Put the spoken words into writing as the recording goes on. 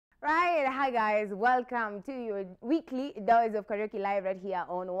right, hi guys, welcome to your weekly dose of karaoke live right here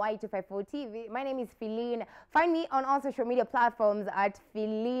on Y254 TV. My name is Phyline. Find me on all social media platforms at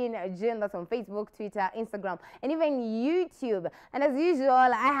Phyline Jin. That's on Facebook, Twitter, Instagram, and even YouTube. And as usual,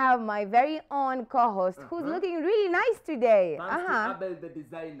 I have my very own co-host who's looking really nice today. Thanks to Abel the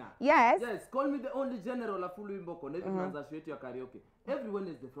designer. Yes. Yes, call me the only general Hafulu and Phyline karaoke. Every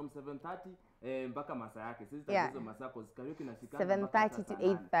Wednesday from 7:30 mpaka masaa yake. Sisi tatizo masaa kwa karaoke na shikana 7:30 to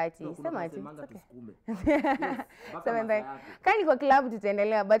 8:30. Sema ati. Tusukume. 7:30. Kani kwa club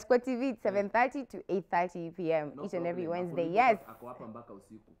tutaendelea, but kwa TV it's 7:30 to 8:30 p.m. each and every Wednesday. Yes. Ako hapa mpaka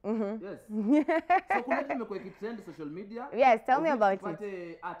usiku. Yes. So kuna kitu imekuwa ikitrend social media. Yes, tell me about it.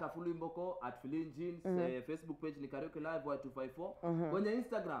 Pate @Hafulu at Phyline Jeans, Facebook page ni karaoke live Y254. Kwenye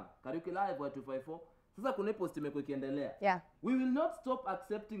Instagram karaoke live Y254. Sasa kuna post imekuwa ikiendelea. Yeah. We will not stop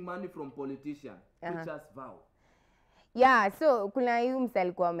accepting money from politicians. Preachers vow. Yeah, so kuna huyu mse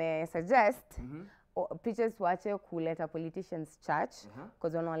alikuwa amesuggest preachers waache kuleta politicians church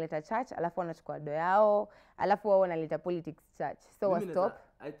because wanaleta church alafu wanachukua do yao alafu wao wanaleta politics church. So wa stop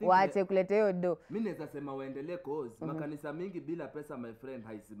waache kuleta hiyo do. Mimi naweza sema waendelee cause makanisa mingi bila pesa my friend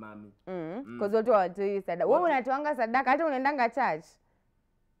haisimami. Because watu hawatoi sadaka. Wewe unatoanga sadaka hata unaendanga church.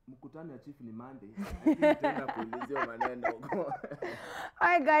 Mkutano ya chief ni Monday. Nitaenda kuulizia maneno.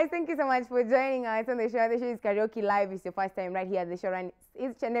 Alright guys, thank you so much for joining us on the show. The show is Karaoke Live. It's your first time right here. The show runs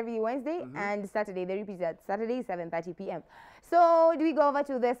each and every Wednesday and Saturday. They repeat at Saturday 7:30 p.m. So do we go over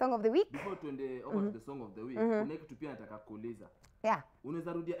to the song of the week? Before tuende over to the song of the week, kuna kitu pia nataka kuuliza. Yeah.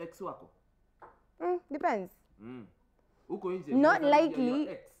 Unaweza rudia ex wako? Depends. Uko nje.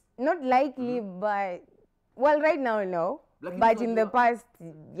 Not likely, but well right now no. But in the past,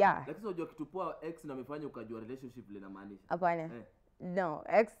 yeah. Lakini unajua kitu poa ex na amefanya ukajua relationship linamaanisha. Hapana. No,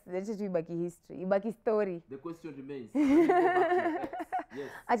 ex let's ibaki history, ibaki story. The question remains.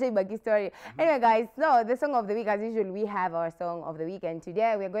 Yes. Acha ibaki story. Anyway guys, so the song of the week as usual we have our song of the week and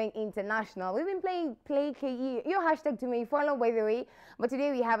today we're going international. We've been playing Play KE. Your hashtag to me follow by the way. But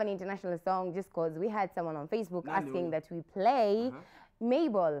today we have an international song just cause we had someone on Facebook asking that we play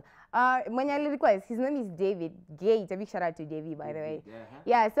Mabel. Mwenye request, his name is David Gate. A big shout out to Davey, by the way.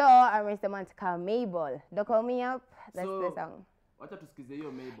 Yeah, so Mr. Mantka, Mabel. Don't Call Me Up. That's the song. Wacha tusikize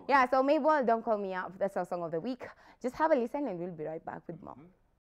hiyo Mabel. Yeah, so Mabel, Don't Call Me Up. That's our song of the week. Just have a listen and we'll be right back with more.